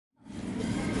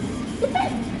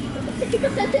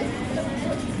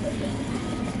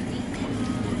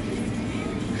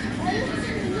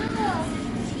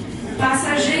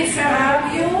Passager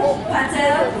Ferrario,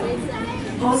 Patel,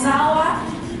 Ozawa,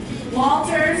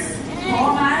 Walters,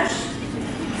 Homage.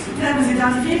 S'il vous plaît, vous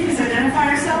identifiez, please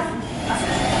identify yourself.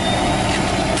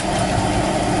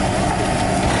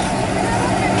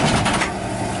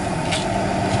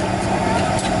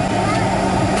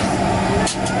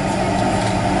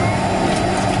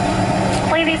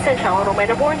 Ladies and gentlemen, when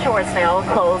aboard towards now,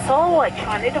 close all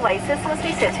electronic devices must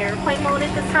be set to airplane mode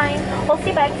at this time. All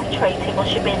seat bags and tray tables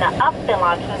should be in the up and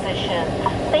lock position.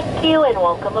 Thank you and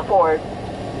welcome aboard.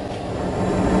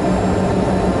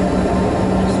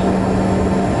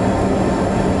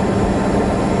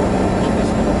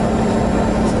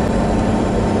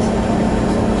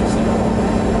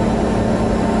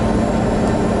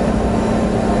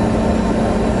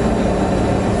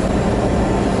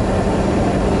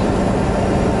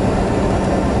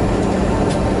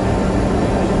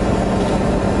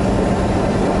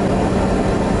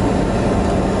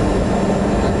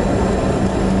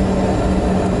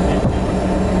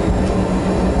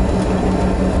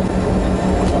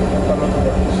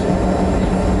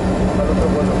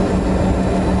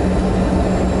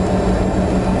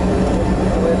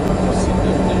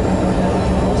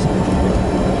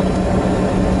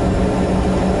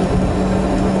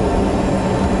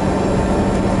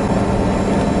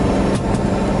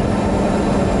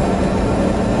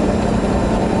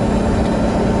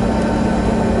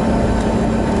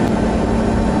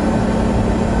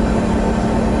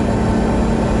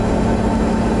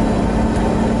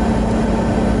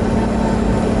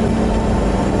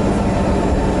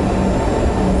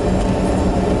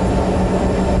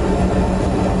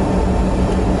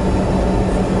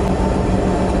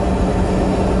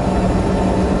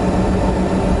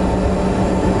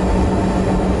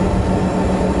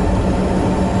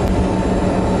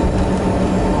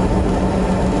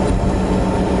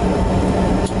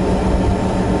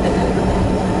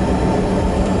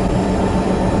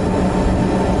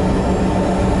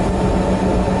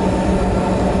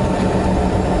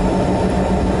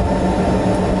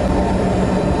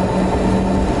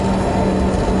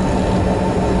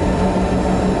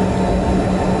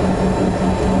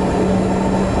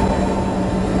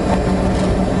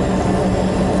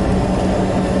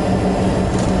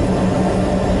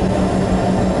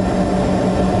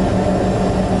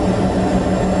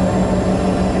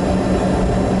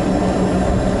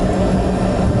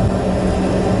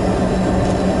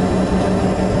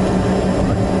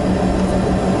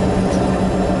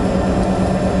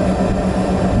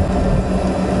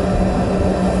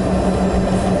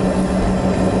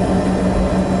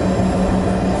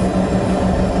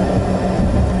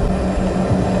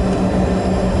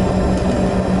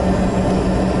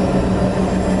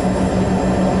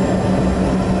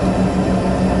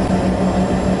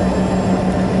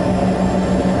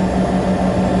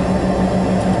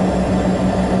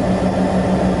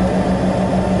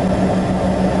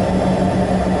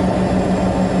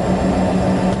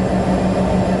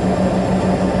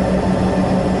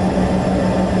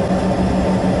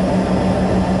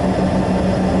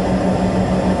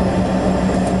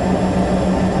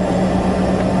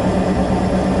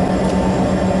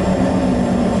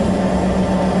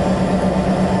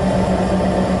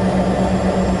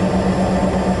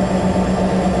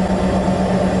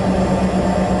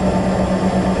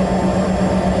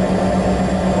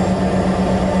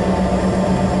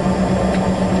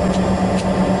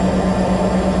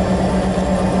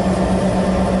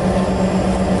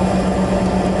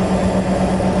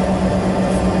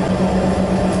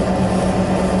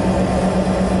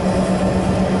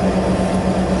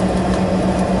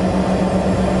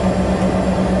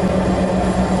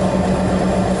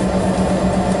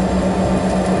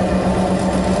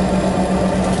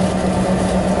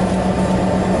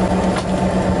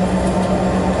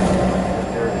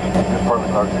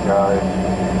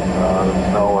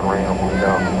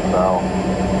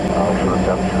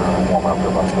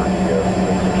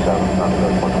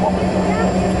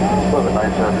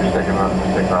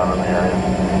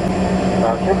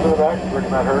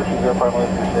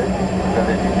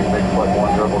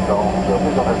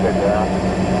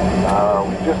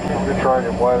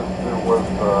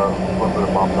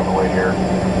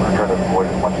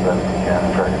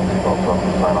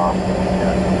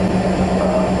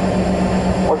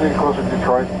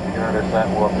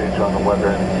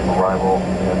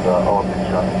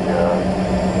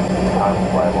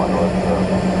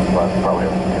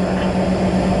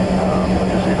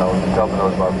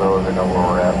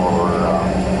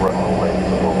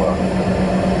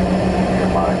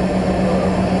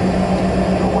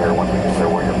 Aware when we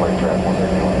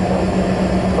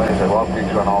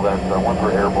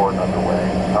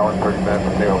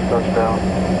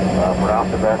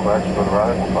Max to the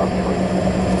right,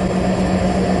 approximately.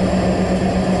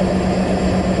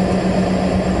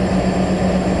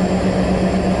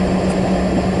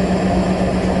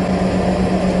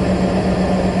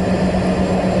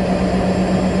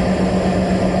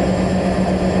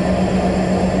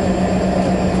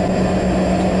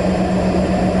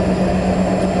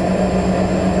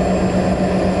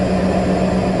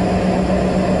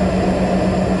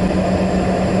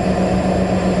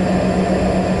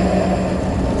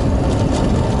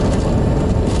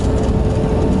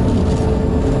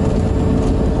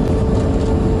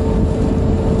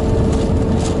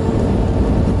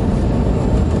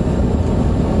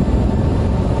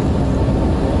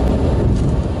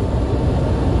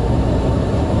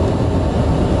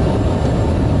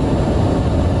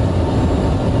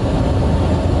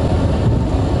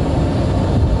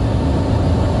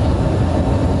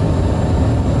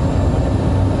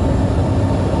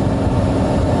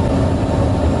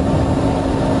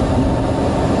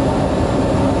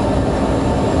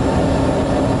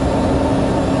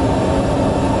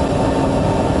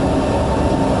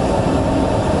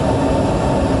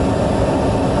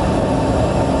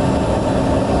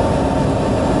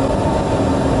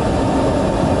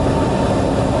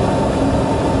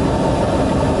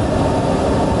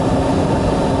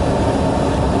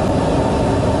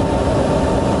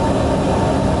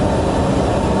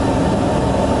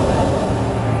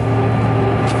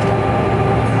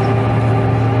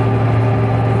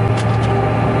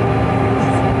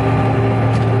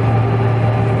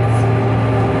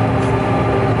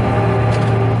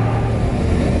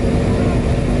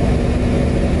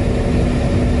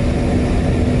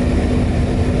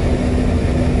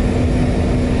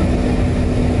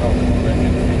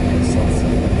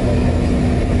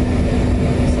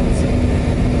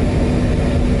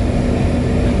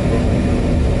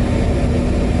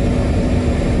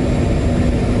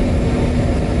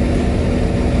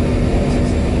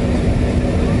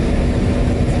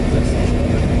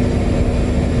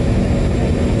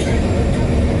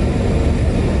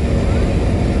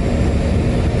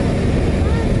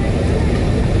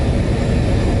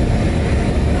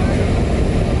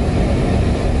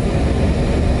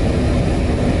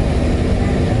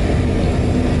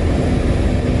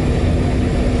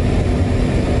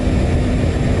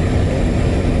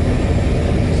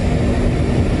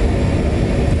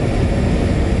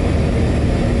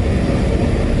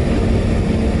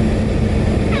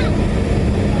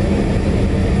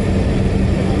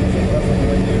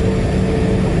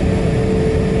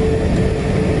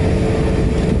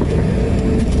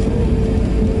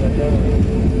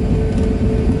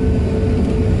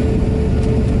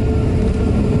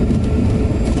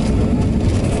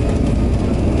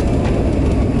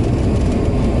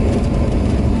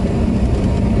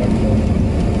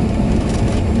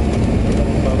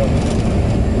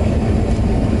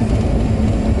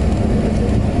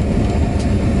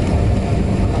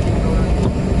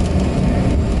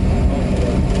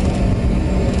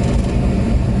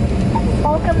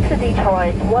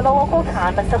 Detroit, where the local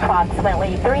time is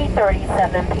approximately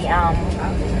 3:37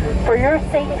 p.m. For your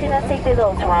safety and safety of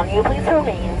those around you, please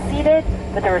remain seated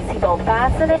with your seatbelt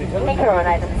fastened and carry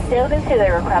items stowed into the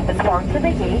aircraft is parked to the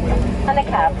gate and the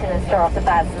captain is sure of the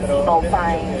fasten seatbelt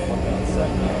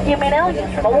signs. You may now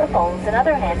use mobile phones and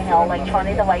other handheld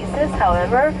electronic devices.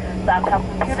 However, laptop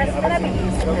computers cannot be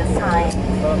used at this time.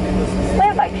 We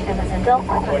invite you to visit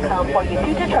Delta.com for your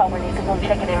future travel needs to go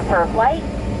check it in for a flight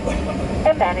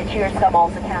and manage your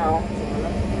SkyMiles account.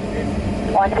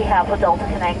 On behalf of Delta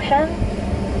Connection,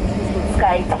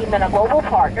 SkyTeam and our global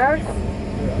partners,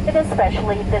 and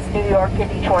especially this New York and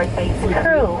Detroit-based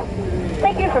crew,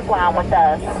 thank you for flying with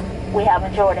us. We have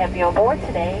enjoyed having you on board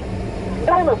today,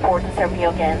 and we look forward to serving you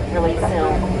again really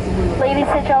soon. Ladies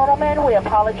and gentlemen, we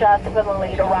apologize for the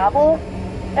late arrival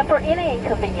and for any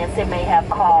inconvenience it may have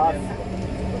caused.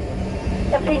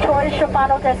 If Detroit is your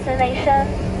final destination,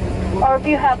 or if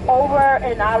you have over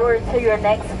an hour to your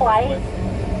next flight,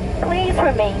 please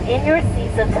remain in your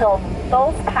seats until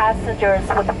those passengers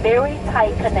with very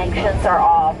tight connections are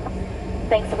off.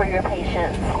 Thanks for your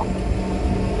patience.